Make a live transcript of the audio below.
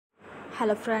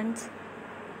Hello friends,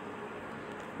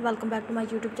 welcome back to my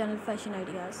YouTube channel Fashion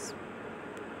Ideas.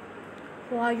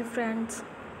 How are you friends?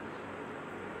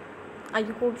 I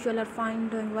hope you all are fine,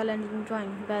 doing well and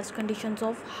enjoying best conditions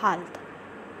of health.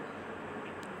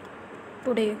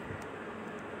 Today,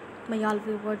 my all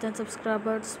viewers and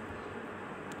subscribers,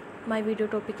 my video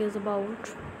topic is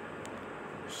about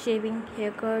shaving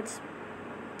haircuts,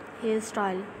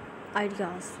 hairstyle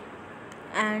ideas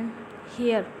and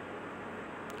hair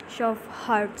shove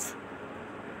hurts.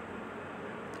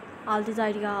 All these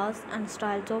ideas and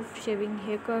styles of shaving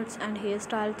haircuts and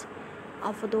hairstyles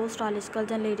are for those stylish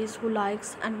girls and ladies who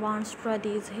likes and wants to try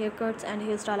these haircuts and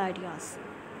hairstyle ideas.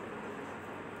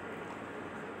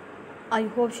 I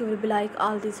hope you will be like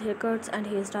all these haircuts and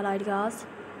hairstyle ideas.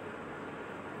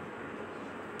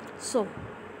 So,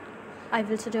 I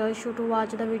will suggest you to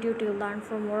watch the video till the end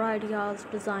for more ideas,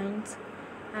 designs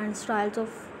and styles of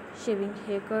shaving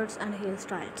haircuts and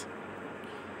hairstyles.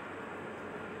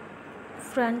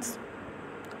 Friends,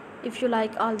 if you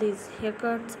like all these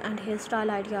haircuts and hairstyle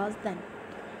ideas, then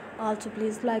also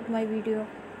please like my video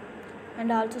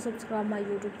and also subscribe my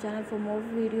YouTube channel for more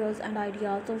videos and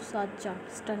ideas of such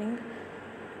stunning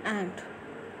and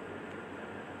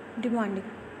demanding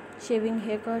shaving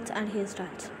haircuts and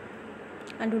hairstyles.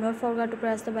 And do not forget to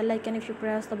press the bell icon. If you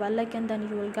press the bell icon, then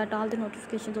you will get all the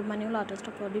notifications of my new latest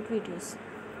uploaded videos.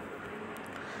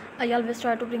 I always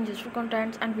try to bring useful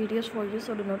contents and videos for you,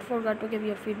 so do not forget to give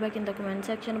your feedback in the comment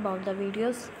section about the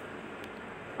videos.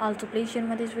 Also, please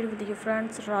share this video with your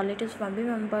friends, relatives, family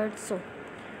members. So,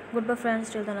 goodbye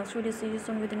friends, till the next video. See you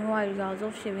soon with new ideas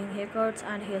of shaving haircuts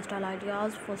and hairstyle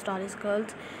ideas for stylish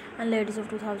girls and ladies of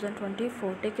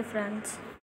 2024. Take care friends.